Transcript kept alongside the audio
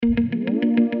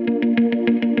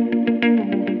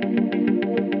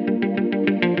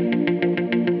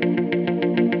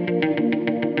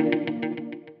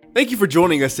Thank you for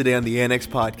joining us today on the Annex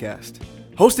Podcast,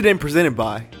 hosted and presented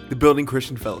by the Building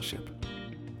Christian Fellowship.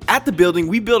 At the Building,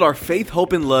 we build our faith,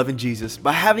 hope, and love in Jesus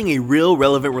by having a real,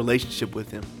 relevant relationship with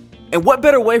Him. And what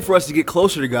better way for us to get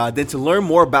closer to God than to learn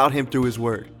more about Him through His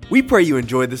Word? We pray you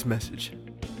enjoyed this message.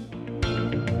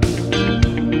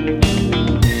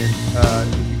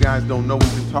 If you guys don't know,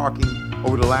 we've been talking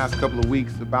over the last couple of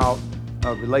weeks about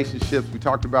relationships. We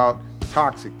talked about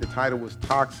toxic. The title was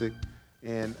Toxic,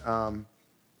 and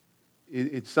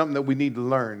it's something that we need to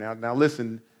learn. Now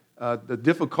listen, the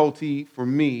difficulty for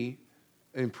me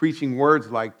in preaching words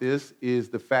like this is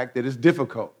the fact that it's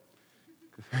difficult.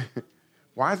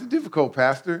 Why is it difficult,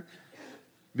 Pastor?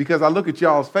 Because I look at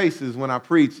y'all's faces when I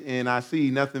preach and I see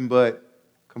nothing but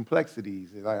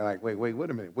complexities. And I'm like, wait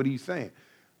a minute. What are you saying?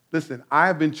 Listen, I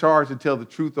have been charged to tell the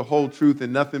truth, the whole truth,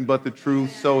 and nothing but the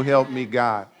truth, so help me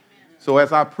God. So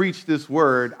as I preach this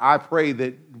word, I pray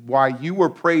that while you were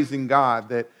praising God,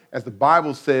 that as the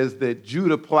Bible says that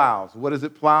Judah plows. What does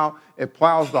it plow? It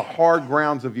plows the hard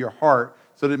grounds of your heart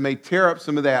so that it may tear up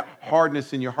some of that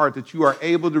hardness in your heart, that you are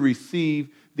able to receive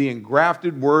the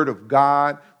engrafted word of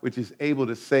God, which is able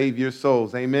to save your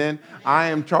souls. Amen? I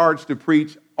am charged to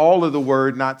preach all of the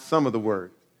word, not some of the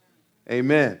word.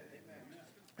 Amen.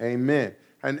 Amen.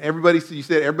 And everybody, so you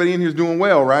said everybody in here is doing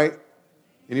well, right?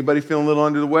 Anybody feeling a little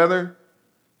under the weather?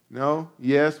 No?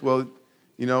 Yes? Well,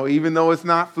 you know, even though it's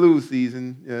not flu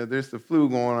season, there's the flu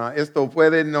going on. Esto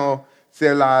puede no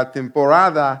ser la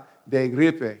temporada de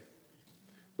gripe.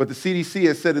 But the CDC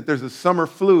has said that there's a summer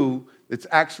flu that's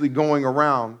actually going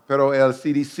around. Pero el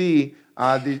CDC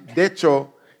ha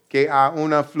dicho que hay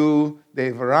una flu de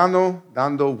verano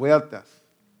dando vueltas.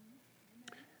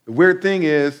 The weird thing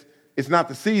is, it's not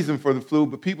the season for the flu,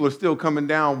 but people are still coming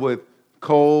down with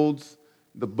colds,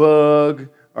 the bug,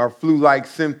 or flu-like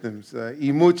symptoms.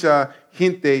 Y mucha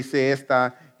gente se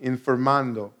está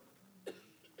enfermando.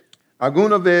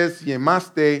 ¿Alguna vez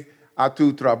llamaste a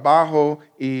tu trabajo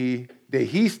y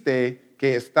dijiste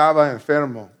que estaba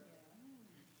enfermo?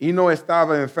 Y no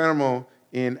estaba enfermo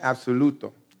en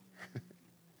absoluto.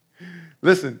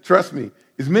 Listen, trust me,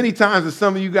 as many times as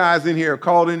some of you guys in here are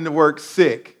called in to work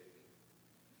sick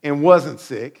and wasn't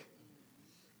sick.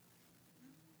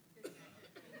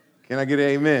 Can I get an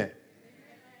amen?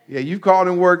 Yeah, you've called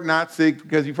in work not sick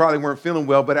because you probably weren't feeling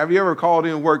well, but have you ever called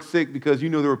in work sick because you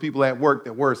knew there were people at work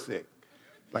that were sick?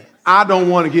 Like, I don't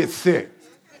want to get sick.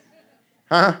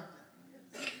 Huh?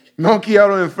 No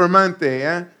quiero enfermante,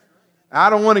 eh? I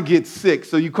don't want to get sick,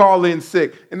 so you call in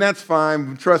sick, and that's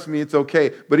fine. Trust me, it's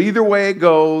okay. But either way it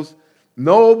goes,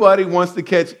 nobody wants to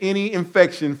catch any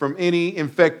infection from any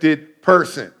infected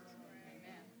person.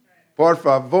 Por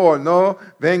favor, no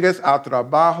vengas al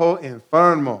trabajo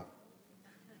enfermo.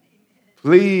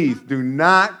 Please do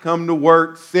not come to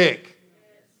work sick.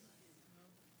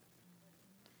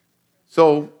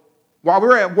 So while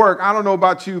we're at work, I don't know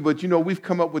about you, but we've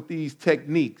come up with these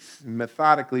techniques,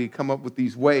 methodically come up with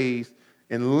these ways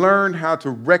and learned how to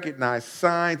recognize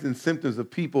signs and symptoms of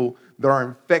people that are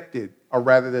infected or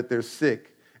rather that they're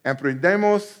sick.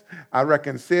 Aprendemos a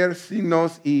reconocer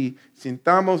signos y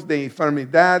síntomas de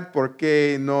enfermedad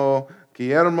porque no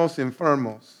queremos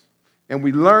enfermos. And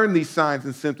we learn these signs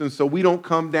and symptoms so we don't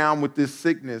come down with this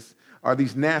sickness or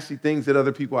these nasty things that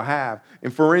other people have.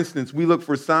 And for instance, we look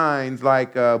for signs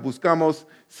like buscamos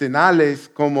señales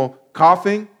como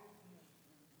coughing,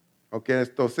 okay, es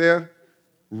toser,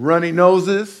 runny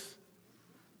noses,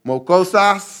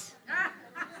 mocosas,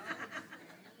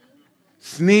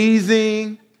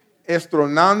 sneezing,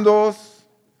 estronandos,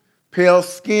 pale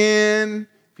skin,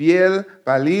 piel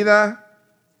pálida.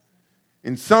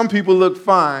 And some people look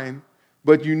fine,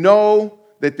 but you know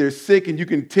that they're sick and you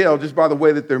can tell just by the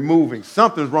way that they're moving.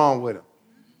 Something's wrong with them.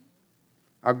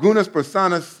 Algunas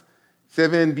personas se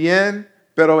ven bien,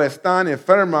 pero están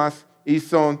enfermas y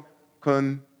son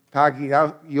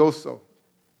contagiosas.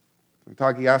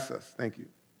 Thank you.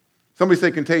 Somebody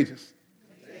say contagious.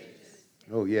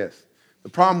 Oh, yes. The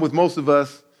problem with most of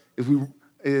us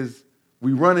is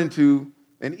we run into,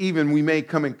 and even we may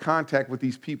come in contact with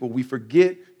these people, we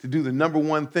forget to do the number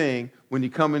one thing when you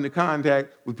come into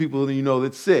contact with people that you know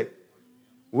that's sick.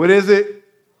 What is it?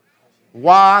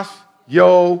 Wash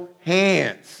your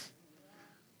hands.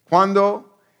 Cuando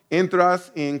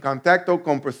entras en contacto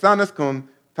con personas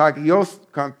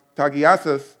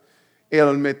contagiosas,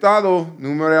 el método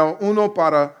número uno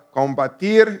para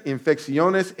combatir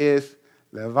infecciones es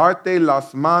lavarte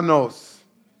las manos.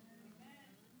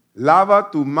 Lava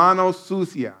tu mano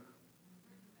sucia.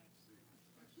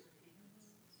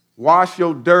 Wash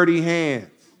your dirty hands.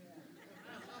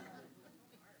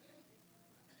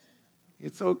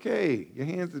 It's okay. Your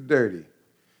hands are dirty.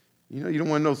 You know, you don't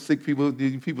want no sick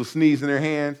people sneeze in their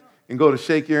hands and go to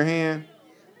shake your hand.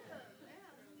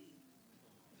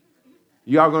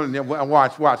 Y'all going to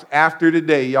watch. After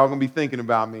today, y'all going to be thinking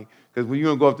about me. Because when you're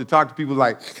going to go up to talk to people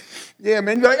like, yeah,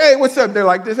 man, you're like, hey, what's up? They're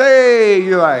like this, hey,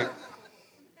 you're like.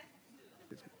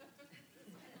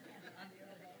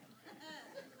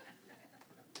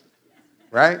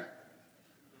 Right?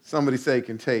 Somebody say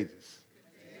contagious.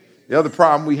 The other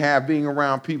problem we have being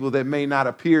around people that may not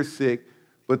appear sick,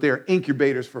 but they're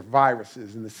incubators for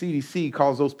viruses. And the CDC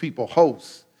calls those people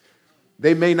hosts.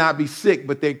 They may not be sick,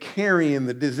 but they're carrying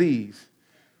the disease.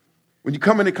 When you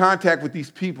come into contact with these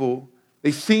people,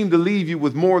 they seem to leave you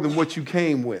with more than what you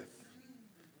came with.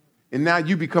 And now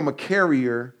you become a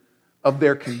carrier of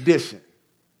their condition.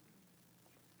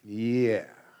 Yeah.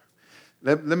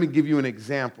 Let me give you an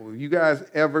example. You guys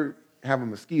ever have a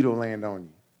mosquito land on you?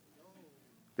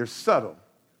 They're subtle,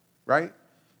 right?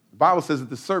 The Bible says that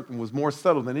the serpent was more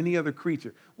subtle than any other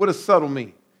creature. What does subtle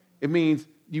mean? It means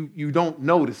you don't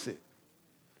notice it.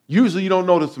 Usually you don't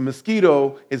notice a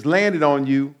mosquito has landed on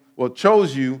you, well,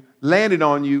 chose you, landed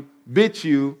on you, bit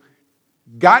you,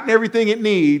 gotten everything it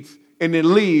needs, and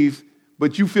then leaves,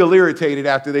 but you feel irritated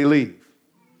after they leave.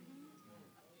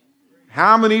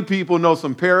 How many people know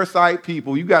some parasite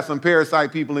people? You got some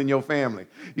parasite people in your family.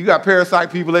 You got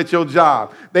parasite people at your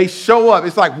job. They show up.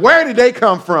 It's like, where did they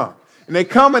come from? And they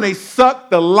come and they suck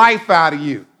the life out of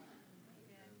you.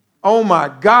 Oh my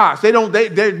gosh.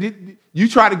 You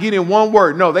try to get in one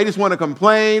word. No, they just want to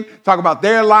complain, talk about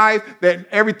their life, that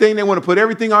everything, they want to put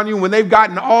everything on you. When they've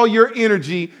gotten all your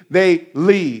energy, they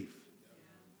leave.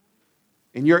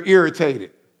 And you're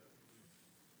irritated.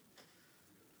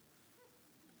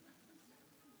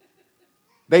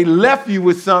 They left you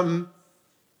with something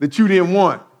that you didn't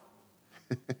want.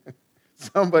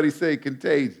 Somebody say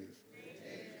contagious.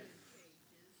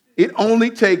 It only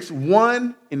takes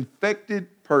one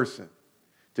infected person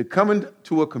to come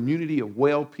into a community of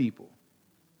well people.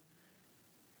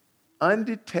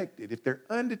 Undetected, if they're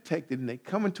undetected and they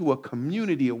come into a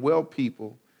community of well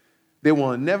people, they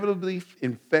will inevitably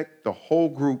infect the whole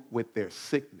group with their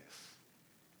sickness.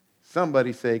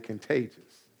 Somebody say contagious.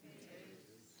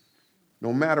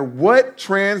 No matter what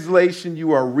translation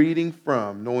you are reading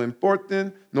from, no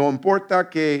importa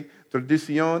qué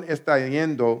tradición está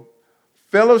yendo,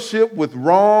 fellowship with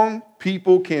wrong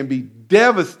people can be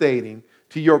devastating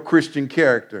to your Christian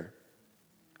character.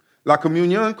 La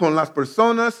comunión con las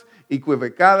personas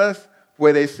equivocadas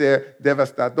puede ser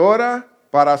devastadora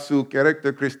para su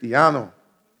carácter cristiano.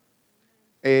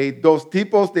 Dos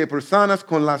tipos de personas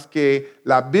con las que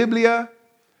la Biblia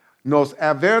nos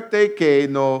advierte que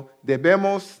no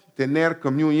debemos tener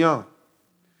comunión.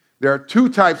 There are two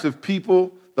types of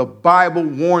people the Bible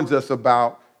warns us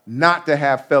about not to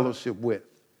have fellowship with.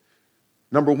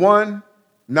 Number one,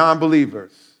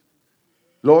 non-believers.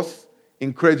 Los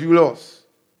incrédulos.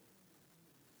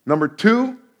 Number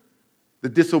two, the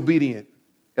disobedient.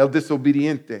 El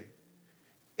desobediente.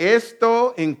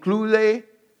 Esto incluye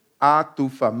a tu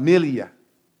familia.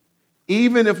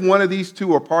 Even if one of these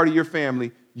two are part of your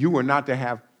family, you are not to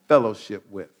have fellowship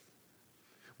with.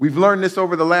 We've learned this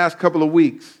over the last couple of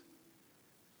weeks,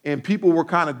 and people were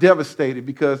kind of devastated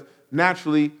because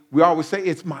naturally we always say,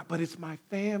 it's my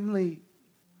family.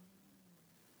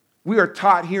 We are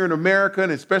taught here in America,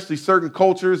 and especially certain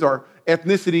cultures or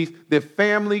ethnicities, that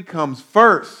family comes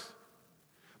first.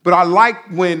 But I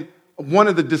like when one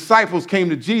of the disciples came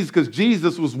to Jesus because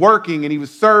Jesus was working and he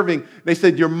was serving. They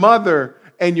said, your mother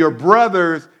and your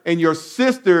brothers and your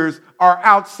sisters are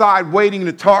outside waiting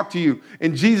to talk to you.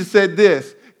 And Jesus said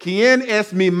this, ¿Quién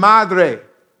es mi madre?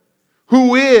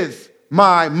 Who is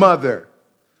my mother?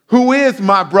 Who is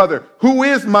my brother? Who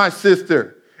is my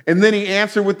sister? And then he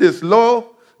answered with this,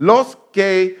 los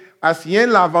que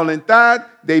hacen la voluntad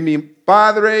de mi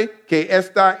Padre que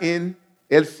está en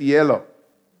el cielo.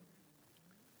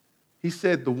 He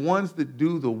said, the ones that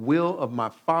do the will of my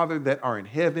Father that are in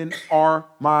heaven are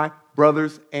my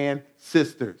brothers and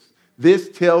sisters. This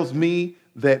tells me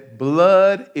that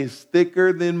blood is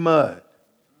thicker than mud.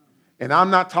 And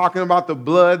I'm not talking about the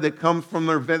blood that comes from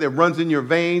that runs in your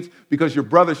veins because your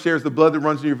brother shares the blood that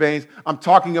runs in your veins. I'm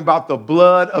talking about the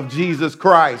blood of Jesus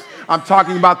Christ. I'm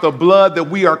talking about the blood that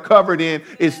we are covered in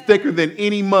is thicker than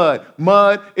any mud.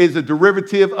 Mud is a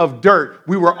derivative of dirt.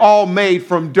 We were all made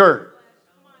from dirt.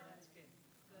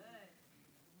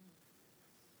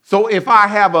 So if I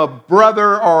have a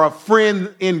brother or a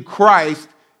friend in Christ,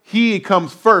 he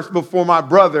comes first before my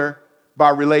brother by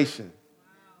relation.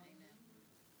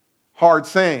 Hard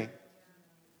saying.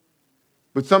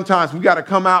 But sometimes we got to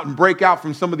come out and break out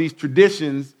from some of these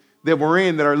traditions that we're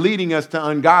in that are leading us to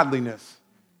ungodliness.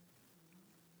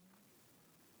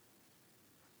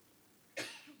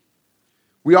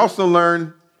 We also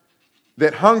learn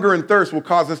that hunger and thirst will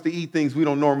cause us to eat things we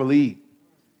don't normally eat.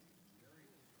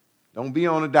 Don't be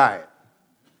on a diet.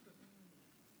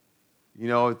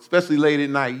 Especially late at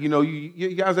night.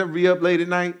 You guys ever be up late at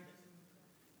night?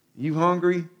 You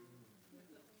hungry?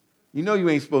 You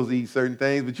ain't supposed to eat certain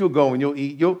things, but you'll go and you'll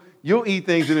eat. You'll eat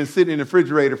things and then sit in the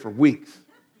refrigerator for weeks.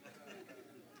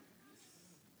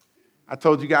 I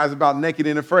told you guys about Naked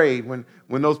and Afraid when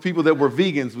those people that were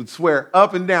vegans would swear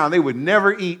up and down they would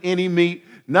never eat any meat,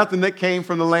 nothing that came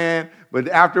from the land. But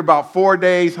after about 4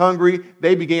 days hungry,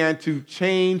 they began to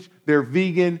change their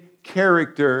vegan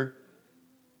character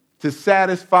to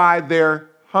satisfy their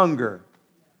hunger.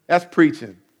 That's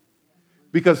preaching.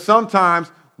 Because sometimes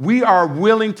we are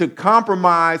willing to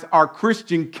compromise our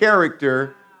Christian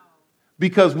character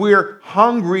because we're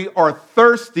hungry or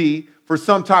thirsty for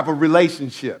some type of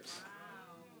relationships.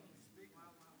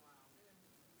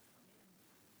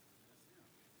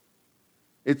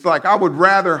 It's like I would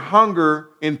rather hunger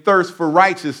and thirst for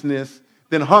righteousness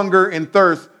than hunger and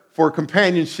thirst for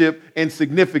companionship and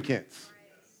significance.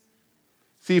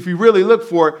 See, if you really look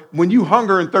for it, when you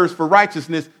hunger and thirst for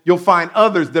righteousness, you'll find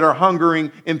others that are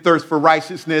hungering and thirst for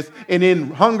righteousness. And in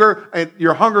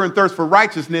your hunger and thirst for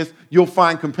righteousness, you'll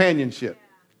find companionship.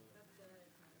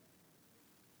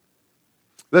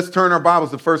 Let's turn our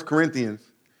Bibles to 1 Corinthians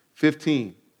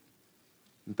 15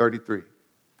 and 33.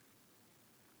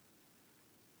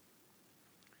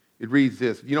 It reads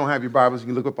this. If you don't have your Bibles, you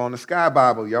can look up on the Sky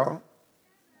Bible, y'all.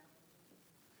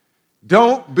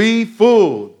 Don't be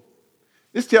fooled.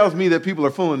 This tells me that people are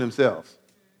fooling themselves.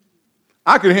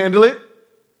 I could handle it.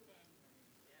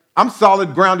 I'm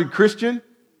solid, grounded Christian.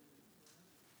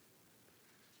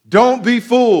 Don't be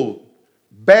fooled.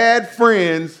 Bad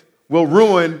friends will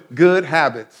ruin good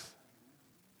habits.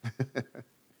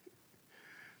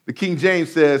 The King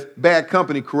James says, bad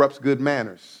company corrupts good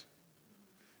manners.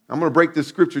 I'm going to break this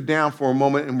scripture down for a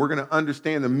moment, and we're going to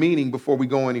understand the meaning before we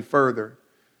go any further.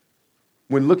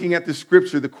 When looking at the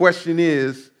scripture, the question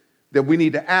is that we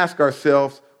need to ask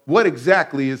ourselves, what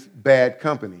exactly is bad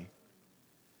company?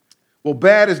 Well,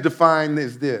 bad is defined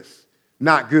as this: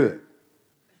 not good,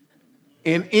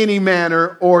 in any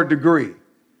manner or degree,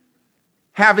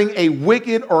 having a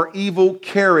wicked or evil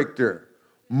character,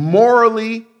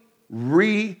 morally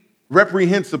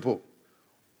reprehensible,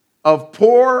 of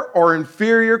poor or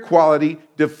inferior quality,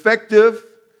 defective,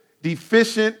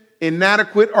 deficient,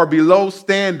 inadequate, or below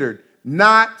standard,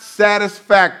 not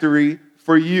satisfactory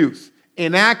for use,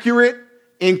 inaccurate,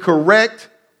 incorrect,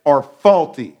 or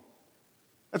faulty.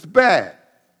 That's bad.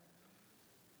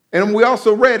 And we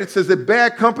also read, it says that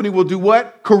bad company will do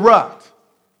what? Corrupt.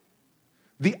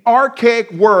 The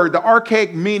archaic word, the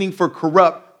archaic meaning for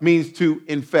corrupt means to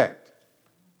infect.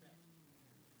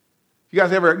 You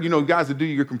guys ever, guys that do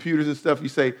your computers and stuff, you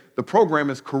say the program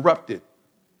is corrupted.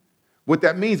 What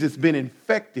that means, it's been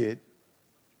infected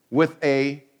with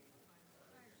and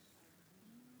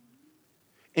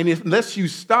unless you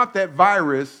stop that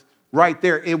virus right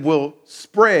there, it will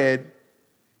spread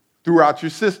throughout your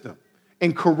system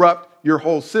and corrupt your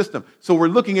whole system. So we're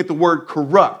looking at the word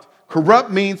corrupt.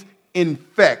 Corrupt means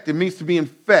infect. It means to be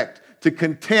infect, to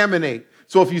contaminate.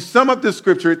 So if you sum up this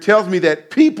scripture, it tells me that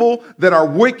people that are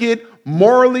wicked,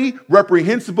 morally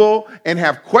reprehensible, and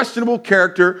have questionable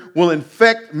character will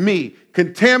infect me,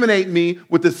 contaminate me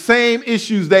with the same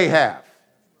issues they have.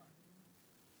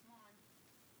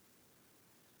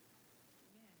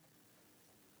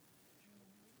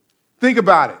 Think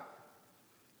about it.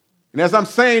 And as I'm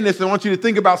saying this, I want you to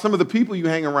think about some of the people you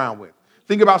hang around with.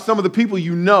 Think about some of the people that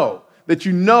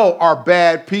you know are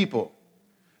bad people.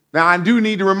 Now, I do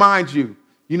need to remind you,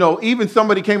 even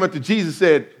somebody came up to Jesus and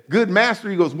said, "Good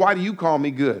master," he goes, "Why do you call me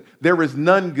good? There is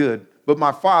none good but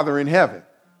my Father in heaven."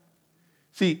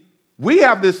 See, we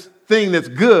have this thing that's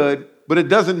good, but it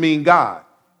doesn't mean God.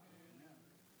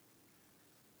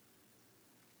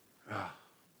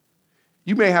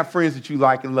 You may have friends that you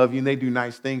like and love you, and they do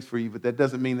nice things for you, but that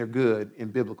doesn't mean they're good in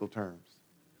biblical terms.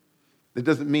 That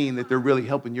doesn't mean that they're really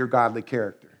helping your godly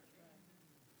character.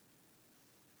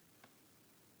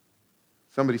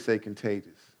 Somebody say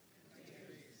contagious.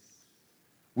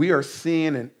 We are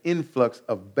seeing an influx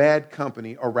of bad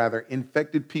company, or rather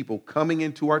infected people, coming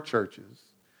into our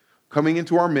churches, coming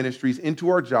into our ministries, into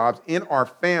our jobs, in our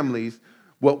families.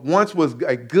 What once was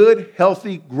a good,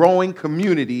 healthy, growing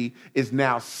community is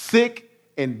now sick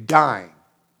and dying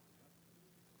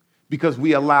because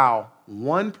we allow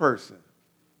one person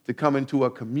to come into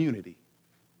a community.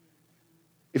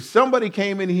 If somebody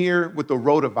came in here with the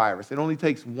rotavirus, it only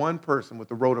takes one person with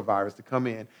the rotavirus to come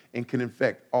in and can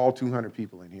infect all 200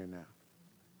 people in here now.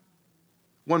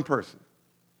 One person.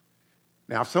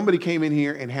 Now, if somebody came in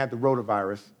here and had the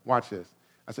rotavirus, watch this.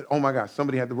 I said, oh my gosh,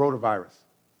 somebody had the rotavirus.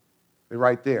 They're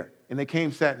right there. And they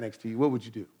came, sat next to you. What would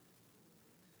you do?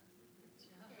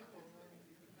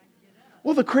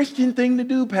 Well, the Christian thing to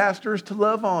do, Pastor, is to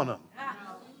love on them.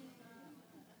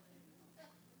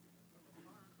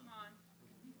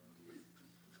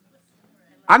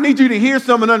 I need you to hear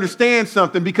something and understand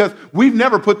something because we've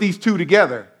never put these two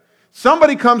together.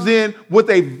 Somebody comes in with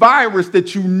a virus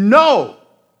that you know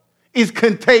is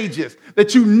contagious,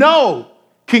 that you know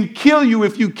can kill you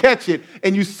if you catch it,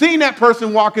 and you've seen that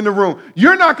person walk in the room.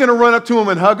 You're not going to run up to them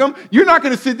and hug them. You're not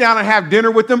going to sit down and have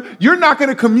dinner with them. You're not going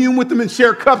to commune with them and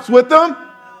share cups with them.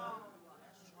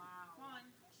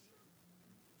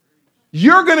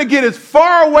 You're going to get as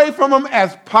far away from them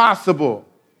as possible.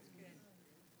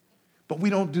 But we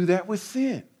don't do that with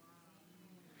sin.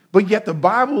 But yet the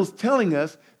Bible is telling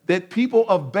us that people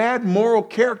of bad moral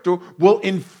character will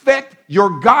infect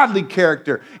your godly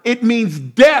character. It means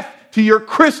death to your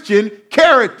Christian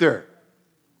character.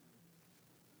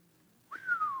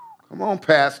 Come on,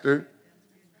 Pastor.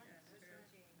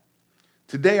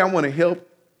 Today I want to help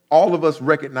all of us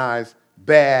recognize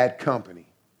bad company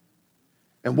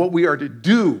and what we are to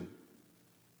do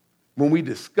when we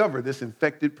discover this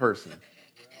infected person.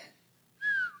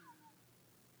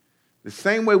 The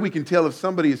same way we can tell if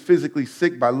somebody is physically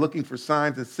sick by looking for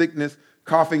signs of sickness,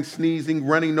 coughing, sneezing,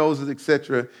 running noses,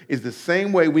 etc., is the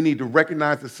same way we need to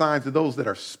recognize the signs of those that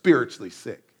are spiritually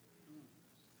sick.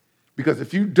 Because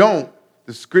if you don't,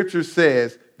 the scripture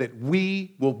says that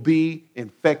we will be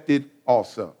infected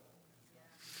also.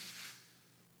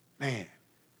 Man.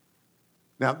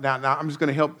 Now, I'm just going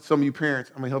to help some of you parents.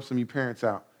 I'm going to help some of you parents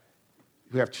out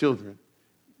who have children.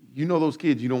 You know those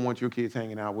kids you don't want your kids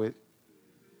hanging out with.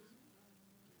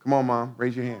 Come on, Mom.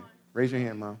 Raise your hand. Raise your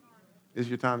hand, Mom. This is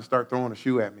your time to start throwing a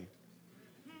shoe at me.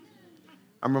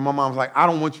 I remember my mom was like, I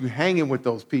don't want you hanging with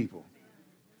those people.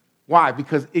 Why?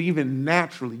 Because even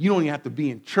naturally, you don't even have to be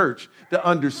in church to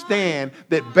understand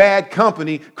that bad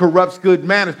company corrupts good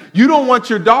manners. You don't want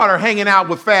your daughter hanging out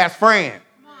with fast Fran.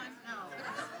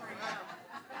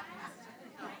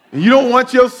 And you don't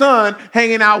want your son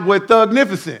hanging out with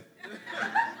Thugnificent.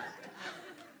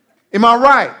 Am I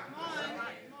right?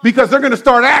 Because they're going to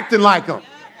start acting like them.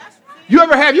 You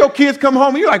ever have your kids come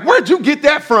home and you're like, where'd you get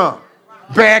that from?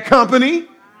 Bad company.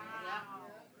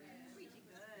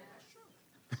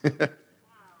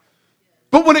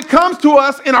 But when it comes to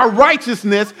us in our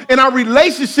righteousness, in our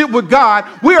relationship with God,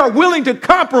 we are willing to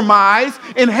compromise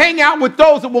and hang out with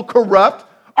those that will corrupt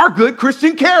our good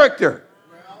Christian character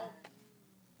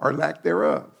or lack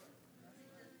thereof.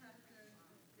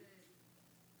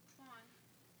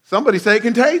 Somebody say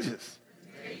contagious.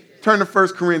 Turn to 1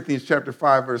 Corinthians chapter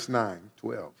 5, verse 9,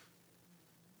 12.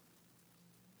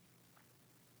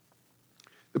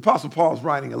 The Apostle Paul is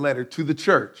writing a letter to the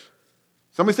church.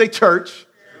 Somebody say church.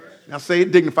 Now say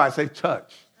it dignified. Say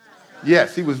church.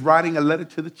 Yes, he was writing a letter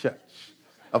to the church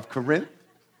of Corinth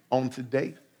on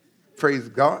today. Praise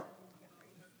God.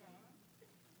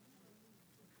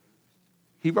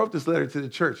 He wrote this letter to the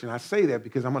church, and I say that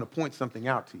because I'm going to point something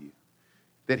out to you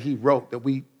that he wrote that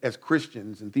we as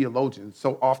Christians and theologians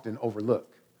so often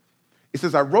overlook. It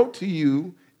says, I wrote to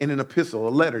you in an epistle, a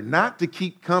letter, not to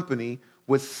keep company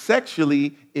with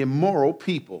sexually immoral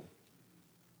people.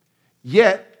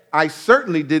 Yet, I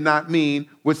certainly did not mean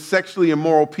with sexually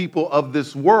immoral people of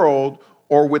this world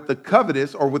or with the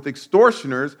covetous or with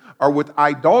extortioners or with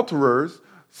idolaters,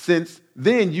 since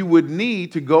then you would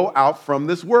need to go out from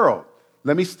this world.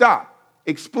 Let me stop.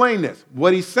 Explain this.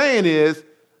 What he's saying is,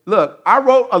 look, I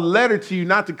wrote a letter to you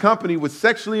not to company with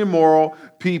sexually immoral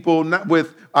people, not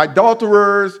with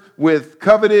adulterers, with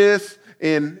covetous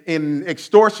and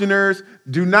extortioners.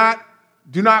 Do not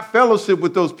fellowship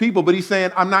with those people. But he's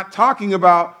saying, I'm not talking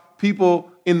about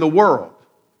people in the world.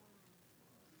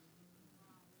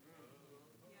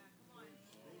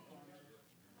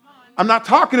 I'm not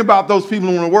talking about those people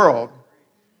in the world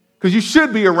because you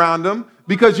should be around them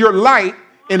because you're light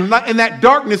and that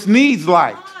darkness needs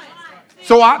light.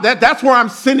 So that's where I'm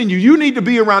sending you. You need to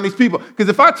be around these people. Because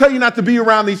if I tell you not to be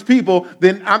around these people,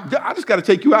 then I just got to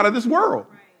take you out of this world.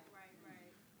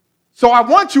 So I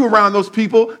want you around those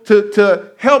people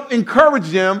to help encourage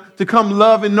them to come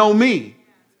love and know me.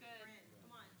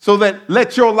 So that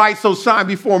let your light so shine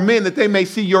before men that they may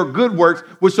see your good works,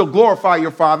 which shall glorify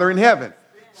your Father in heaven.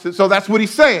 So that's what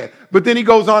he's saying. But then he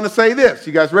goes on to say this.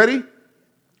 You guys ready?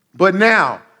 But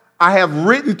now I have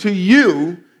written to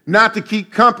you not to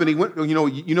keep company. You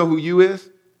know who you is?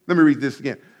 Let me read this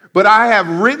again. But I have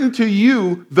written to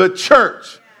you, the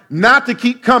church, not to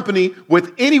keep company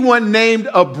with anyone named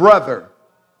a brother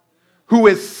who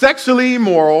is sexually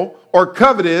immoral or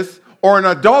covetous or an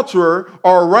adulterer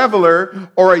or a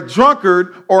reveler or a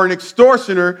drunkard or an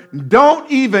extortioner. Don't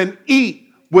even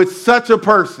eat with such a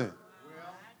person.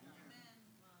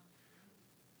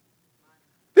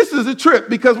 This is a trip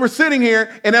because we're sitting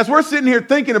here, and as we're sitting here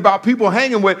thinking about people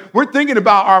hanging with, we're thinking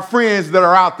about our friends that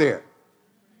are out there.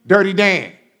 Dirty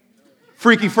Dan,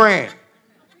 Freaky Fran,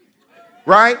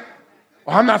 right?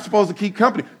 Oh, I'm not supposed to keep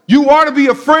company. You are to be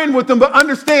a friend with them, but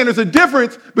understand there's a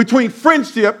difference between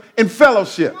friendship and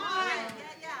fellowship.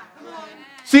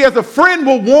 See, as a friend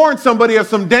will warn somebody of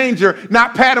some danger,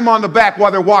 not pat them on the back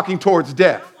while they're walking towards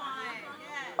death.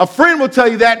 A friend will tell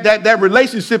you that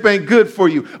relationship ain't good for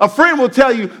you. A friend will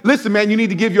tell you, listen, man, you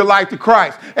need to give your life to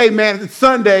Christ. Hey, man, it's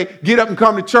Sunday. Get up and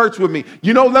come to church with me.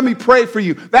 You know, let me pray for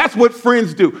you. That's what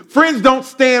friends do. Friends don't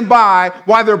stand by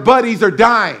while their buddies are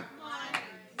dying,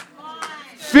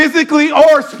 physically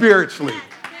or spiritually.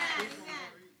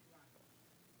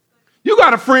 You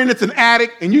got a friend that's an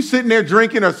addict and you sitting there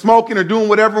drinking or smoking or doing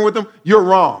whatever with them, you're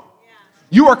wrong.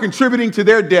 You are contributing to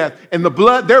their death, and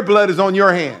their blood is on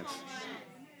your hands.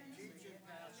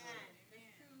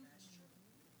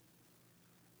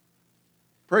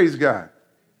 Praise God.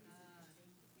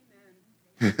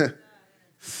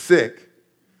 Sick.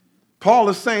 Paul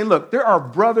is saying, look, there are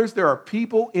brothers, there are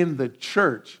people in the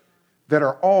church that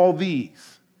are all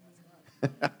these.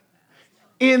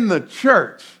 In the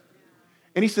church.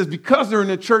 And he says, because they're in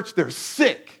the church, they're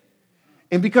sick.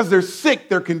 And because they're sick,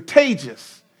 they're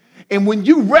contagious. And when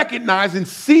you recognize and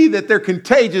see that they're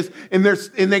contagious and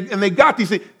they got these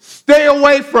things, stay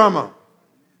away from them.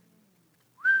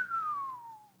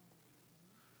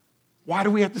 Why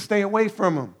do we have to stay away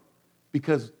from them?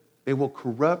 Because they will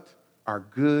corrupt our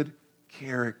good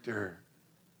character.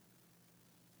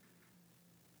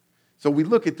 So we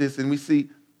look at this and we see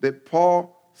that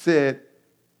Paul said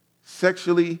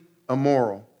sexually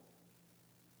immoral.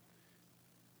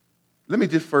 Let me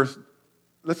just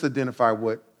let's identify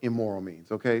what immoral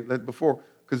means, okay?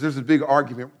 Because there's a big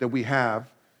argument that we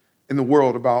have in the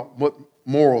world about what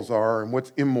morals are and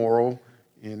what's immoral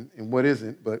and what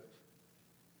isn't, but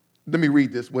let me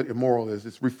read this, what immoral is.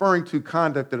 It's referring to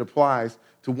conduct that applies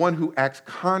to one who acts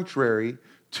contrary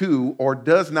to or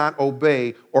does not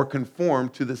obey or conform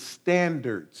to the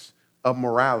standards of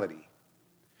morality.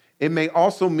 It may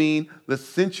also mean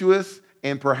licentious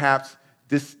and perhaps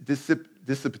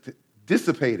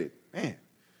dissipated. Man,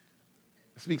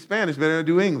 I speak Spanish better than I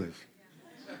do English.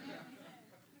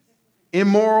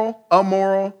 Immoral,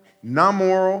 immoral,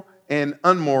 non-moral, and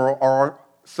unmoral are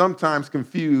sometimes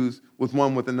confused with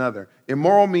one with another.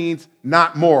 Immoral means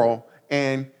not moral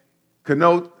and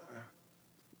connote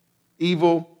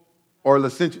evil or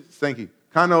licentious. Thank you.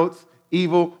 Connotes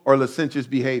evil or licentious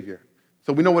behavior.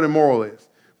 So we know what immoral is.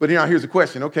 But now here's the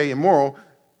question. Okay, immoral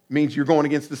means you're going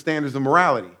against the standards of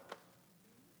morality.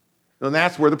 And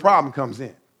that's where the problem comes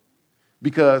in.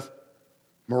 Because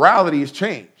morality has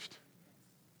changed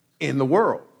in the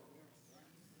world.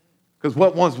 Because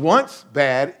what was once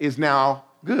bad is now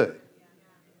good.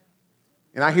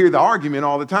 And I hear the argument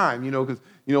all the time, because,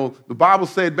 the Bible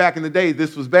said back in the day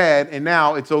this was bad and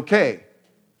now it's okay.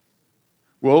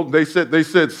 Well, they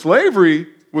said slavery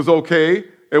was okay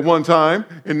at one time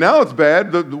and now it's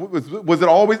bad. Was it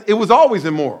always? It was always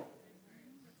immoral.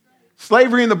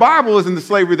 Slavery in the Bible isn't the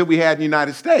slavery that we had in the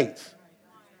United States.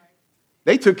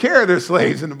 They took care of their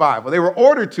slaves in the Bible. They were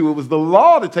ordered to. It was the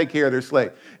law to take care of their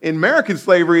slaves. In American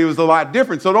slavery, it was a lot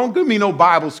different. So don't give me no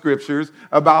Bible scriptures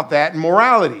about that and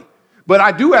morality. But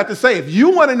I do have to say, if you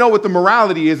want to know what the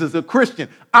morality is as a Christian,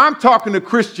 I'm talking to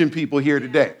Christian people here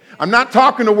today. I'm not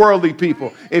talking to worldly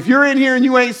people. If you're in here and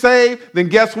you ain't saved, then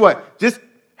guess what? Just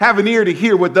have an ear to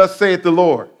hear what thus saith the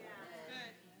Lord.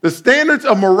 The standards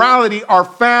of morality are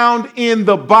found in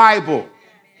the Bible.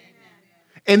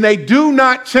 And they do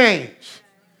not change.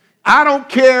 I don't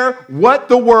care what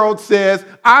the world says.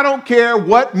 I don't care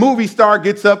what movie star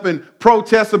gets up and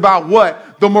protests about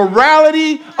what. The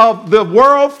morality of the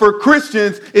world for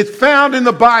Christians is found in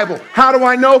the Bible. How do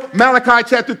I know? Malachi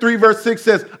chapter 3 verse 6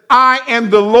 says, I am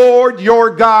the Lord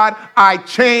your God. I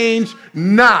change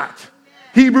not.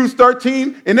 Hebrews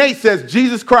 13 and 8 says,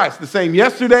 Jesus Christ, the same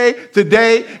yesterday,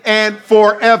 today, and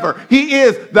forever. He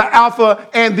is the Alpha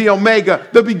and the Omega,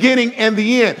 the beginning and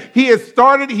the end. He has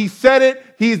started, he said it,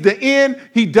 he's the end,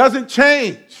 he doesn't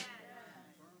change.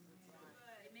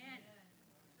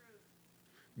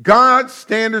 God's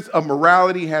standards of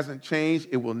morality hasn't changed.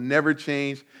 It will never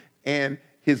change. And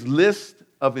his list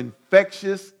of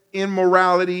infectious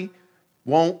immorality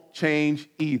won't change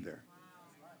either.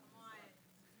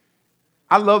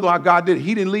 I love how God did it.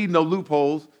 He didn't leave no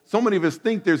loopholes. So many of us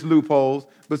think there's loopholes,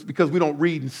 but it's because we don't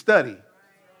read and study.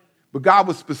 But God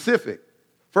was specific.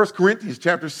 1 Corinthians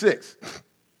chapter 6,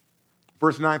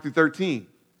 verse 9 through 13.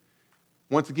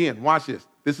 Once again, watch this.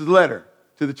 This is a letter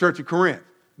to the church of Corinth.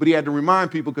 But he had to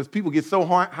remind people because people get so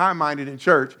high-minded in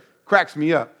church, cracks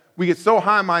me up. We get so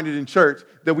high-minded in church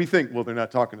that we think, well, they're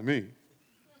not talking to me.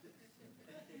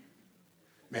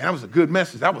 Man, that was a good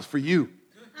message. That was for you.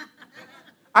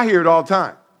 I hear it all the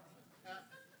time.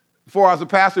 Before I was a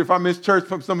pastor, if I missed church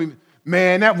from somebody,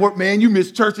 man, you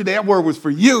missed church today. That word was for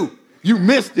you. You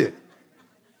missed it.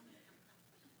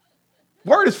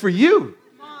 Word is for you.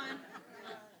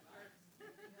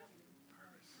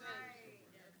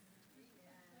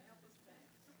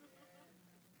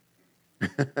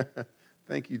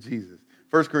 Thank you, Jesus.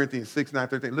 1 Corinthians 6, 9,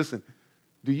 13. Listen,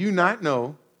 do you not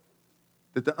know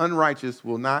that the unrighteous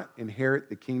will not inherit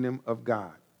the kingdom of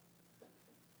God?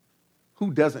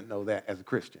 Who doesn't know that as a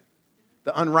Christian?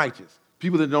 The unrighteous.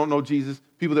 People that don't know Jesus,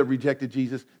 people that rejected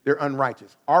Jesus, they're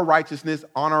unrighteous. Our righteousness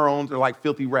on our own are like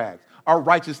filthy rags. Our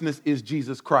righteousness is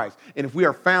Jesus Christ. And if we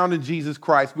are found in Jesus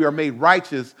Christ, we are made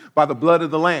righteous by the blood of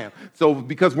the Lamb. So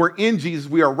because we're in Jesus,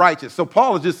 we are righteous. So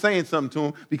Paul is just saying something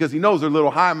to them because he knows they're a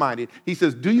little high-minded. He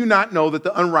says, do you not know that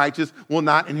the unrighteous will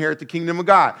not inherit the kingdom of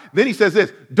God? Then he says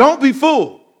this, don't be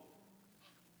fooled.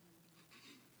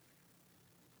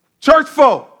 Church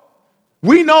folk,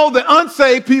 we know that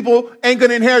unsaved people ain't going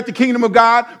to inherit the kingdom of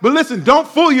God. But listen, don't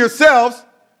fool yourselves.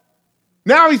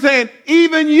 Now he's saying,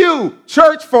 even you,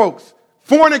 church folks,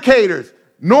 fornicators,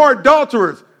 nor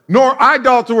adulterers, nor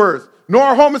idolaters,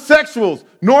 nor homosexuals,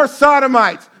 nor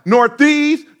sodomites, nor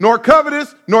thieves, nor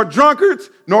covetous, nor drunkards,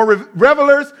 nor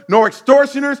revelers, nor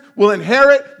extortioners will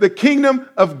inherit the kingdom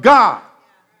of God.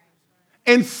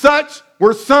 And such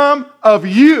were some of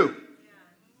you.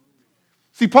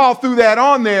 See, Paul threw that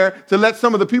on there to let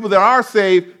some of the people that are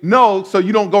saved know so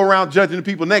you don't go around judging the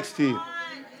people next to you.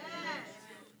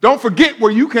 Don't forget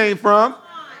where you came from.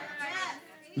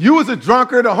 You was a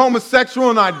drunkard, a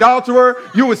homosexual, an adulterer.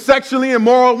 You were sexually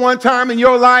immoral one time in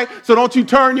your life, so don't you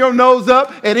turn your nose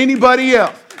up at anybody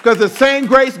else. Because the same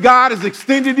grace God has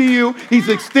extended to you, he's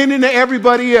extending to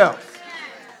everybody else.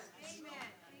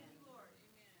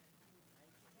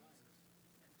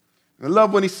 I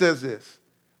love when he says this.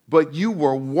 But you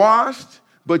were washed,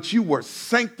 but you were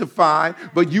sanctified,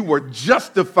 but you were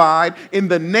justified in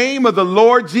the name of the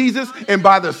Lord Jesus and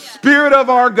by the Spirit of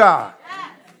our God.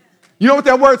 You know what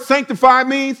that word sanctified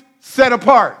means? Set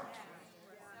apart.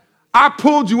 I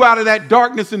pulled you out of that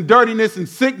darkness and dirtiness and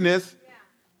sickness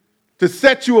to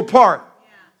set you apart.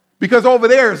 Because over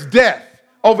there is death.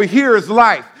 Over here is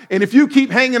life. And if you keep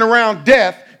hanging around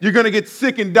death, you're going to get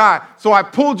sick and die. So I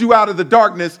pulled you out of the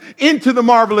darkness into the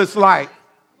marvelous light,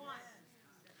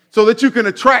 so that you can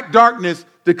attract darkness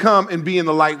to come and be in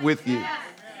the light with you.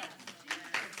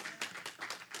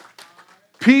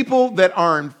 People that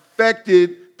are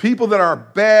infected, people that are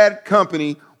bad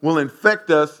company will infect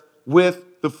us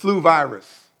with the flu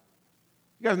virus.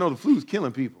 You guys know the flu is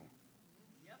killing people.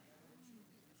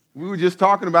 We were just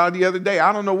talking about it the other day.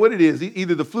 I don't know what it is.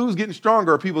 Either the flu is getting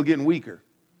stronger or people are getting weaker.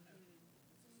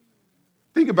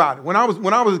 Think about it. When I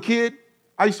was a kid,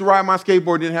 I used to ride my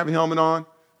skateboard, didn't have a helmet on.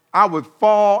 I would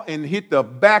fall and hit the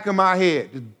back of my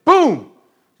head. Just boom,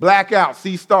 blackout,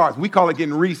 see stars. We call it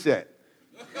getting reset.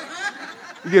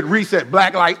 You get reset,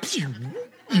 black light.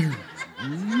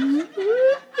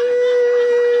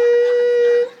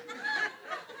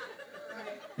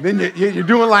 Then you're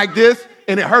doing like this,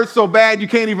 and it hurts so bad you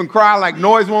can't even cry, like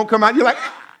noise won't come out. You're like,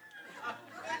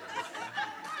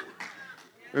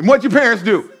 and what your parents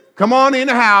do? Come on in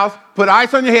the house, put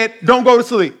ice on your head, don't go to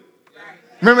sleep.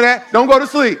 Remember that? Don't go to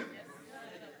sleep.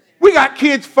 We got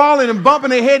kids falling and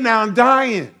bumping their head now and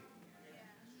dying.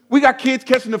 We got kids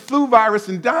catching the flu virus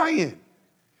and dying.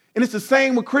 And it's the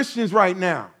same with Christians right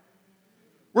now.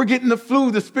 We're getting the flu,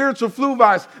 the spiritual flu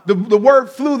virus. The word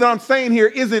flu that I'm saying here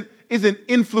isn't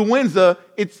influenza,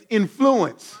 it's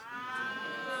influence.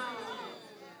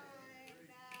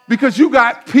 Because you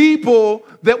got people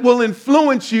that will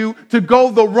influence you to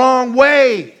go the wrong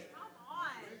way.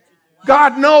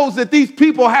 God knows that these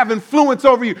people have influence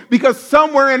over you because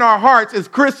somewhere in our hearts as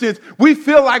Christians, we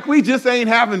feel like we just ain't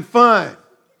having fun.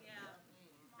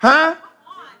 Huh?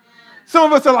 Some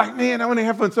of us are like, man, I want to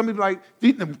have fun. Some people are like,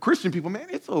 the Christian people, man,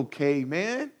 it's okay,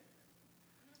 man.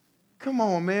 Come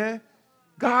on, man.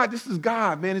 God, this is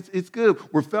God, man. It's good.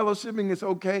 We're fellowshipping. It's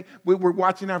okay. We're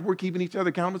watching out. We're keeping each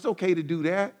other accountable. It's okay to do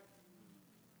that.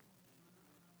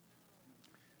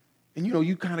 And, you know,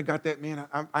 you kind of got that, man,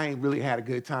 I ain't really had a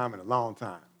good time in a long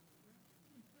time.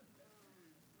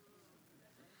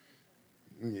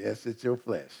 Yes, it's your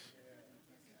flesh.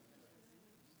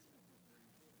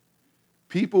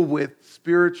 People with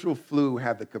spiritual flu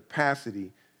have the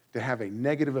capacity to have a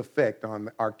negative effect on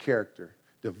our character,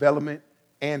 development,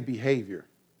 and behavior.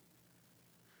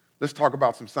 Let's talk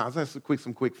about some signs. Let's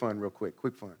some quick fun real quick.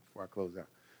 Quick fun before I close out.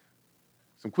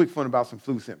 Some quick fun about some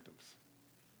flu symptoms.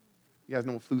 You guys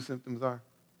know what flu symptoms are?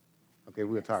 Okay,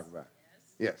 we're going to talk about it.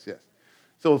 Yes.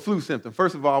 So a flu symptom.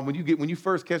 First of all, when you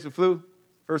first catch the flu,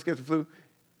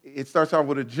 it starts off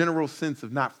with a general sense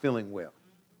of not feeling well.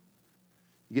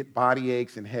 You get body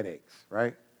aches and headaches,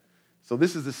 right? So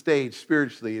this is the stage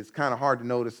spiritually. It's kind of hard to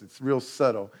notice. It's real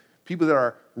subtle. People that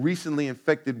are recently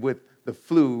infected with the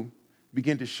flu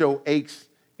begin to show aches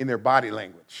in their body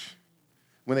language.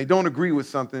 When they don't agree with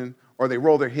something, or they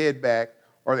roll their head back,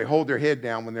 or they hold their head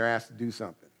down when they're asked to do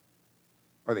something,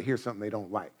 or they hear something they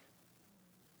don't like.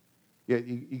 Yeah,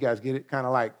 you guys get it? Kind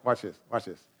of like, watch this.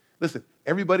 Listen,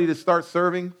 everybody that starts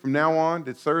serving from now on,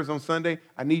 that serves on Sunday,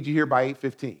 I need you here by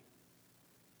 8:15.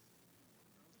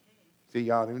 See,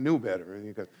 y'all knew better.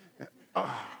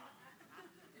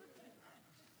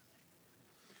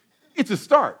 It's a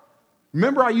start.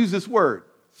 Remember, I use this word,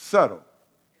 subtle.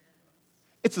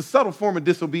 It's a subtle form of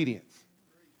disobedience.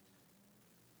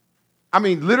 I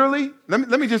mean, literally, let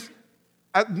me just,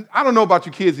 I don't know about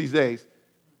you kids these days.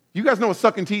 You guys know what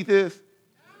sucking teeth is?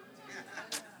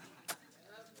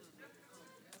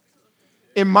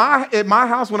 At my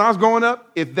house when I was growing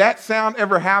up, if that sound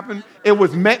ever happened, it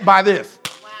was met by this.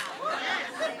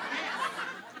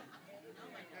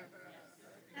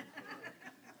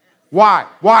 Why?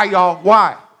 Why, y'all?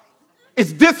 Why?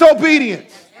 It's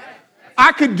disobedience.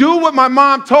 I could do what my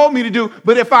mom told me to do,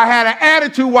 but if I had an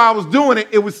attitude while I was doing it,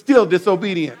 it was still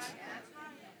disobedience.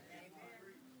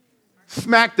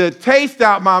 Smack the taste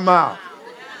out my mouth.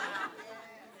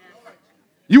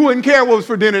 You wouldn't care what was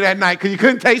for dinner that night because you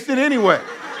couldn't taste it anyway.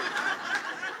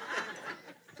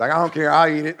 It's like, I don't care,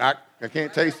 I'll eat it. I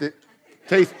can't taste it.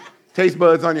 Taste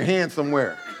buds on your hand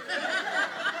somewhere.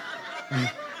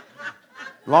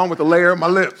 Along with the layer of my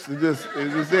lips. It's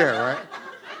just there, right?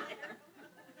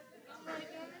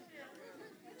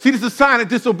 See, this is a sign of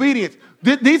disobedience.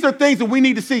 These are things that we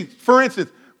need to see. For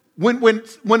instance,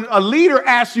 when a leader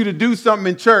asks you to do something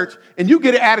in church and you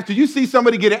get an attitude, you see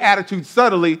somebody get an attitude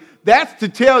subtly, that's to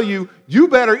tell you, you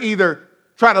better either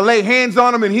try to lay hands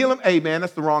on them and heal them. Hey, man,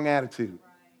 that's the wrong attitude.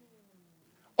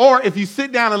 Or if you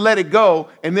sit down and let it go,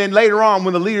 and then later on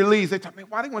when the leader leaves, they talk, man,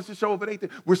 why do you want us to show up at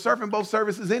 8:30? We're serving both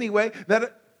services anyway.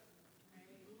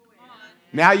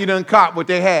 Now you done caught what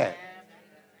they had.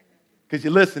 Because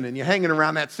you're listening, you're hanging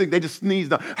around that sick. They just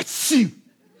sneezed on. Achoo!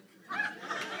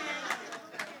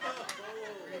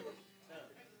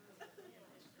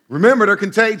 Remember, they're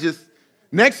contagious.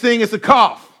 Next thing is a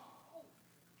cough.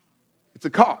 It's a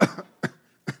cough.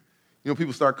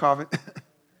 People start coughing.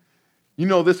 You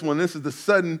know this one. This is the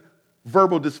sudden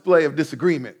verbal display of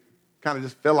disagreement. Kind of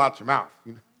just fell out your mouth.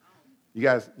 You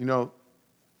guys,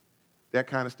 that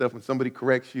kind of stuff when somebody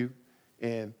corrects you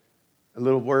and a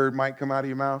little word might come out of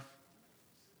your mouth.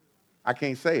 I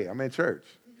can't say it. I'm in church.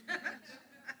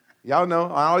 Y'all know,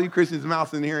 all you Christians'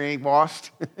 mouths in here ain't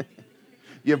washed.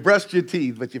 You brushed your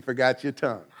teeth, but you forgot your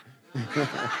tongue.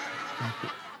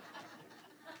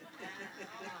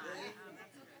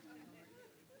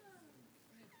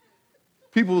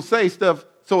 People will say stuff,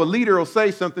 so a leader will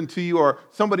say something to you, or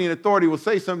somebody in authority will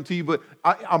say something to you, but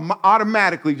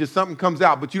automatically just something comes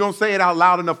out. But you don't say it out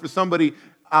loud enough for somebody,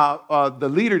 the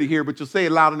leader to hear, but you'll say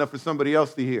it loud enough for somebody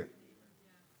else to hear.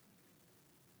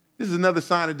 This is another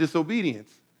sign of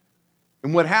disobedience.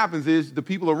 And what happens is the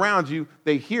people around you,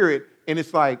 they hear it, and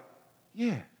it's like,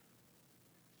 yeah,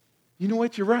 you know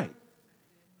what, you're right.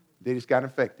 They just got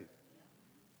infected.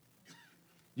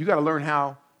 You got to learn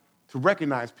how to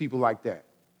recognize people like that.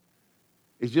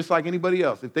 It's just like anybody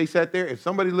else. If they sat there, if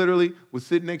somebody literally was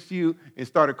sitting next to you and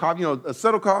started coughing, a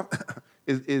subtle cough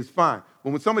is fine.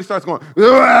 But when somebody starts going,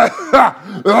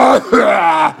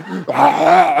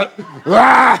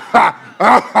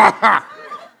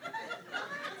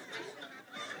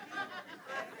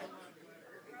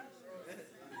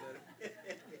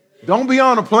 don't be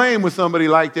on a plane with somebody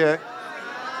like that.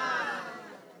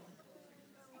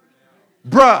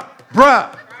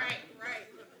 Bruh.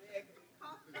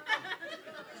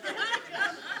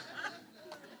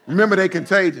 Remember, they're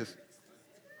contagious.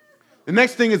 The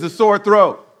next thing is a sore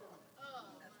throat.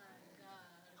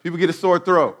 People get a sore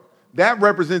throat. That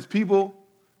represents people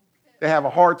that have a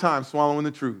hard time swallowing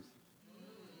the truth.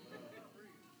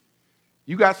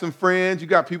 You got some friends, you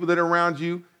got people that are around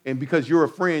you, and because you're a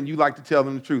friend, you like to tell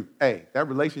them the truth. Hey, that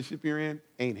relationship you're in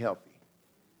ain't healthy.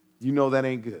 You know that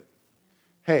ain't good.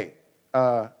 Hey,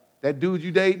 that dude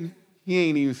you dating, he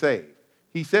ain't even saved.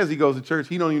 He says he goes to church.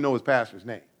 He don't even know his pastor's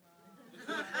name.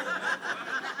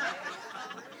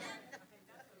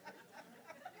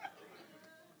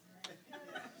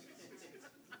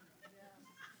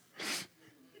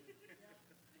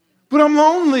 but I'm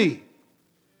lonely.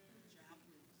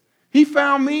 He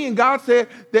found me, and God said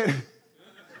that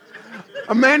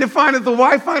a man that findeth a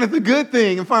wife findeth a good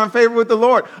thing and find favor with the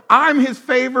Lord. I'm his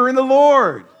favor in the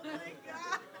Lord.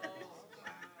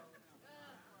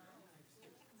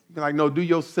 You're like, no, do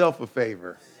yourself a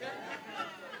favor.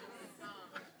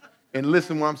 And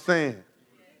listen what I'm saying.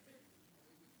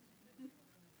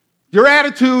 Your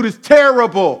attitude is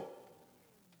terrible.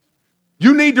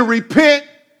 You need to repent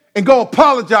and go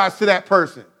apologize to that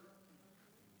person.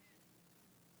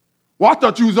 Well, I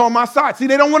thought you was on my side. See,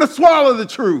 they don't want to swallow the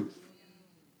truth.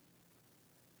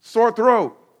 Sore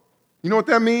throat. You know what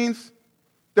that means?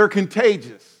 They're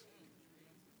contagious.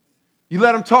 You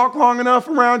let them talk long enough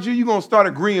around you, you're going to start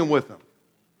agreeing with them.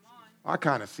 I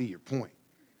kind of see your point.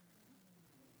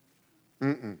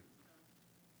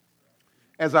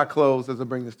 As I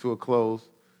bring this to a close,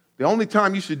 the only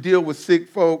time you should deal with sick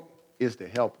folk is to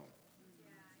help them.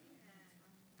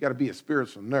 You got to be a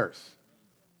spiritual nurse.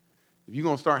 If you're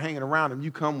going to start hanging around them,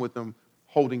 you come with them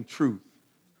holding truth.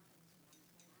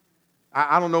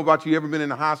 I don't know about you, ever been in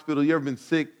the hospital? You ever been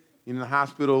sick in the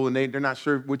hospital and they're not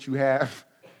sure what you have?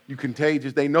 You're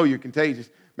contagious. They know you're contagious.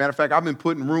 Matter of fact, I've been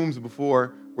put in rooms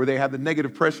before where they have the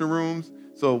negative pressure rooms.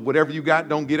 So whatever you got,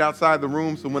 don't get outside the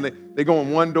room. So when they go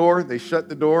in one door, they shut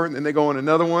the door, and then they go in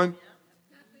another one.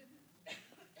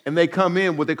 And they come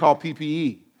in what they call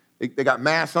PPE. They got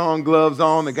masks on, gloves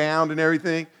on, the gown and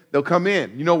everything. They'll come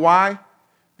in. You know why?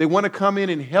 They want to come in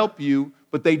and help you,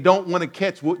 but they don't want to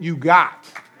catch what you got.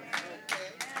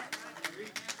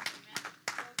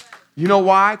 You know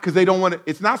why? Because they don't want to,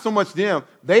 it's not so much them.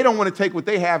 They don't want to take what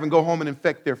they have and go home and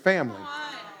infect their family.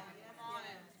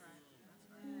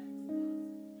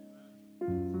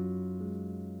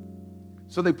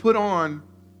 So they put on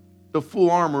the full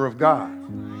armor of God.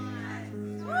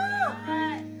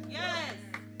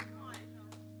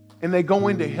 And they go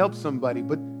in to help somebody,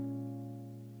 but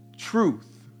truth.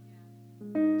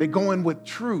 They go in with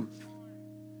truth.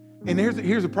 And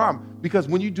here's the problem. Because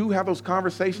when you do have those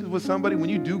conversations with somebody, when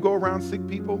you do go around sick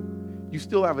people, you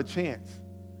still have a chance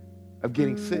of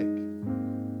getting sick.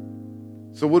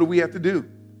 So what do we have to do?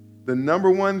 The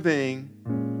number one thing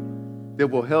that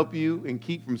will help you and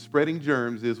keep from spreading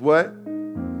germs is what?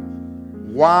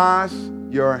 Wash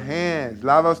your hands.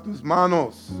 Lavas tus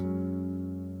manos.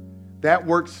 That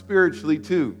works spiritually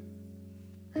too.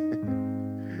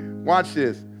 Watch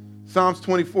this. Psalms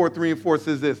 24:3-4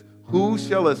 says this. Who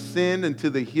shall ascend into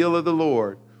the hill of the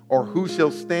Lord, or who shall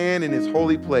stand in his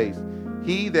holy place?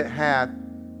 He that hath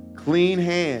clean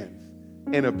hands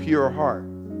and a pure heart.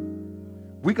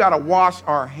 We got to wash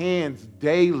our hands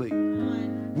daily.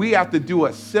 We have to do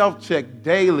a self-check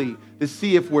daily to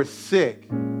see if we're sick.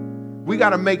 We got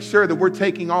to make sure that we're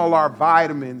taking all our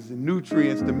vitamins and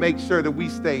nutrients to make sure that we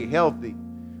stay healthy.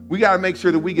 We got to make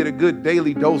sure that we get a good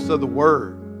daily dose of the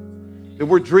word, that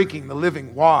we're drinking the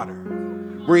living water.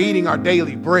 We're eating our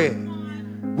daily bread.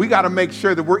 We got to make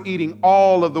sure that we're eating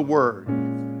all of the word,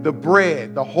 the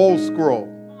bread, the whole scroll.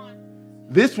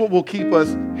 This what will keep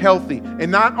us healthy.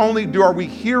 And not only are we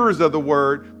hearers of the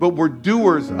word, but we're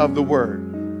doers of the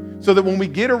word. So that when we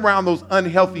get around those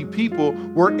unhealthy people,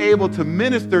 we're able to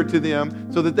minister to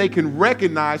them so that they can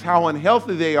recognize how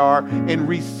unhealthy they are and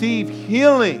receive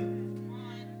healing.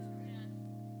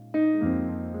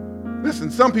 Listen,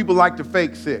 some people like to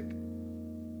fake sick.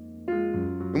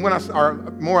 And I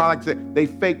like to say, they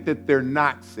fake that they're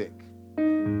not sick.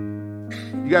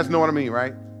 You guys know what I mean,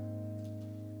 right?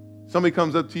 Somebody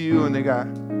comes up to you and they got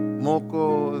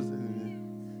mocos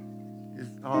and it's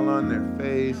all on their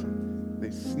face.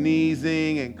 They're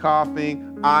sneezing and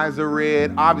coughing. Eyes are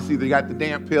red. Obviously, they got the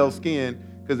damp, pale skin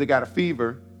because they got a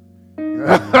fever.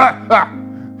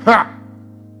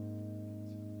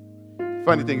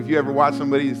 Funny thing, if you ever watch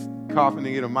somebody coughing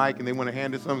and get a mic and they want to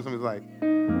hand it somebody's like,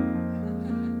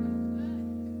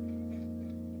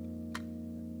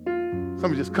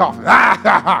 somebody just coughing.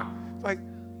 It's like,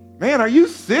 man, are you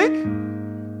sick?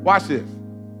 Watch this.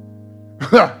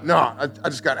 No, I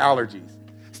just got allergies.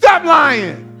 Stop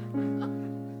lying.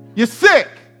 You're sick.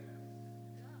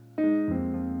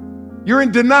 You're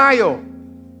in denial.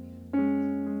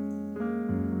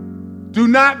 Do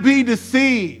not be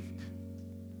deceived.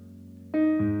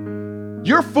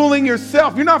 You're fooling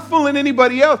yourself. You're not fooling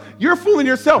anybody else. You're fooling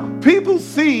yourself. People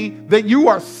see that you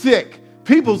are sick.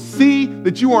 People see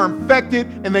that you are infected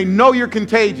and they know you're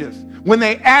contagious. When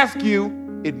they ask you,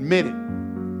 admit it.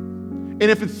 And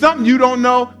if it's something you don't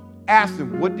know, ask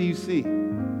them, what do you see?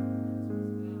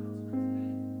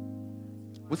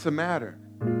 What's the matter?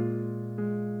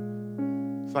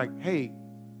 It's like, hey,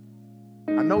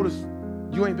 I noticed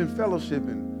you ain't been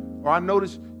fellowshipping, or I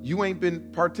noticed you ain't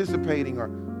been participating,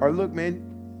 or Or look, man,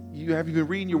 have you been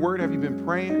reading your word? Have you been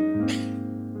praying?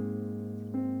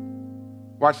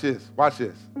 Watch this. Watch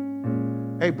this.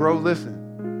 Hey, bro, listen.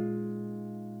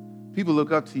 People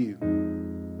look up to you.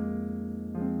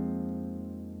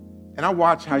 And I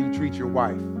watch how you treat your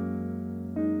wife.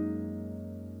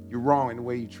 You're wrong in the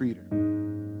way you treat her.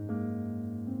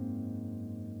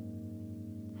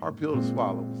 Hard pill to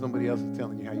swallow. Somebody else is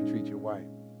telling you how you treat your wife.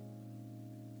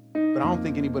 But I don't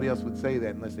think anybody else would say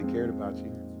that unless they cared about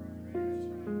you.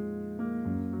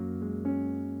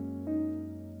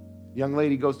 Young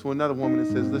lady goes to another woman and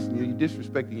says, listen, you're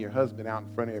disrespecting your husband out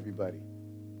in front of everybody.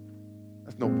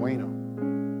 That's no bueno.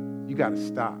 You got to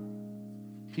stop.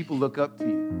 People look up to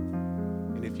you.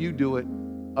 And if you do it,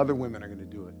 other women are going to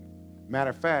do it.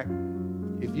 Matter of fact,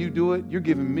 if you do it, you're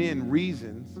giving men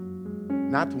reasons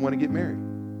not to want to get married.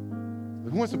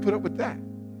 Who wants to put up with that?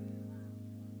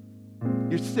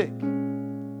 You're sick.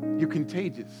 You're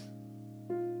contagious.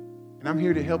 And I'm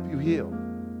here to help you heal.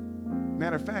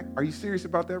 Matter of fact, are you serious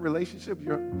about that relationship?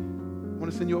 I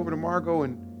want to send you over to Margot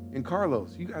and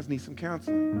Carlos. You guys need some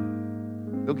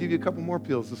counseling. They'll give you a couple more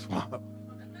pills to swallow.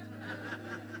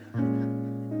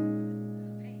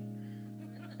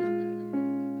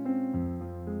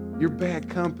 You're bad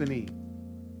company.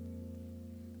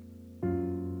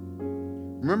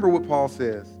 Remember what Paul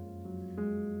says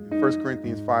in 1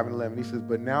 Corinthians 5:11. He says,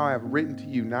 but now I have written to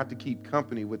you not to keep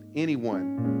company with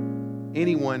anyone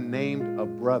named a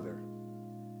brother.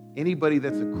 Anybody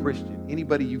that's a Christian,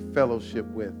 anybody you fellowship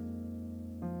with.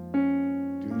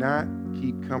 Do not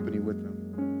keep company with them.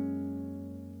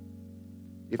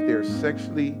 If they're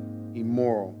sexually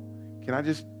immoral. Can I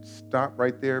just stop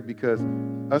right there? Because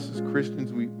us as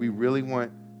Christians, we really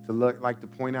want to like to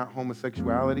point out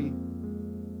homosexuality.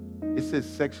 It says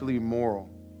sexually immoral.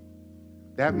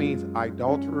 That means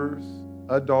adulterers.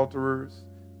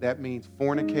 That means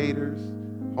fornicators,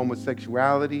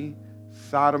 homosexuality,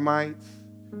 sodomites,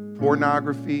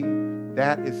 pornography.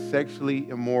 That is sexually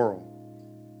immoral.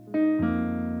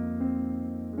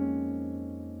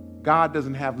 God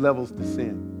doesn't have levels to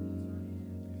sin.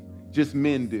 Just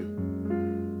men do.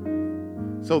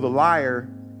 So the liar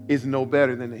is no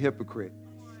better than the hypocrite.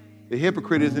 The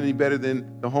hypocrite isn't any better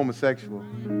than the homosexual.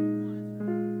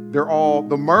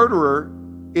 The murderer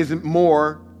isn't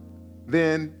more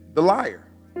than the liar.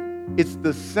 It's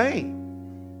the same.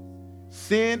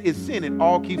 Sin is sin. It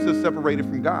all keeps us separated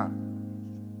from God.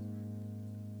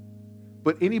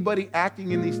 But anybody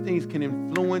acting in these things can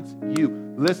influence you.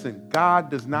 Listen, God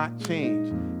does not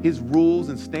change. His rules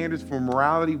and standards for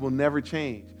morality will never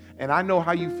change. And I know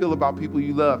how you feel about people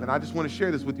you love. And I just want to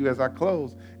share this with you as I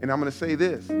close. And I'm going to say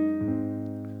this.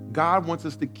 God wants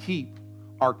us to keep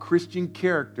our Christian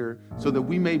character so that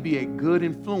we may be a good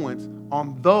influence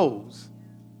on those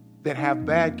that have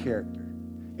bad character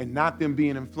and not them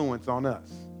being influenced on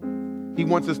us. He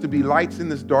wants us to be lights in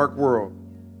this dark world.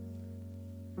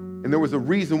 And there was a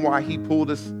reason why he pulled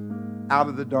us out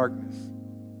of the darkness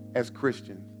as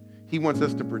Christians. He wants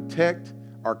us to protect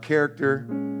our character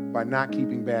by not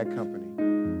keeping bad company.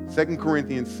 2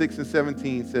 Corinthians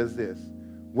 6:17 says this,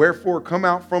 wherefore come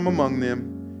out from among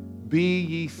them, be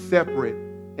ye separate,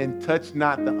 and touch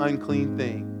not the unclean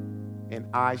thing, and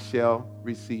I shall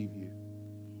receive you.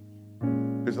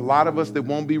 There's a lot of us that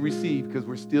won't be received because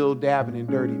we're still dabbing in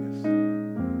dirtiness.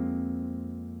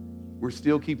 We're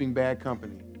still keeping bad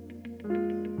company.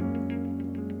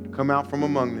 Come out from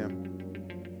among them.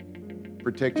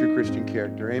 Protect your Christian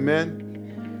character. Amen?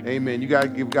 Amen. You got to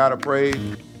give God a praise.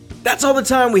 That's all the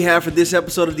time we have for this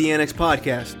episode of the Annex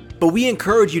Podcast. But we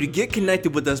encourage you to get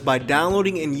connected with us by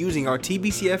downloading and using our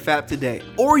TBCF app today.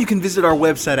 Or you can visit our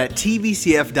website at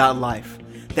tbcf.life.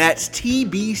 That's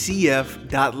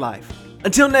tbcf.life.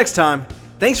 Until next time,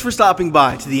 thanks for stopping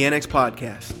by to the Annex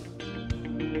Podcast.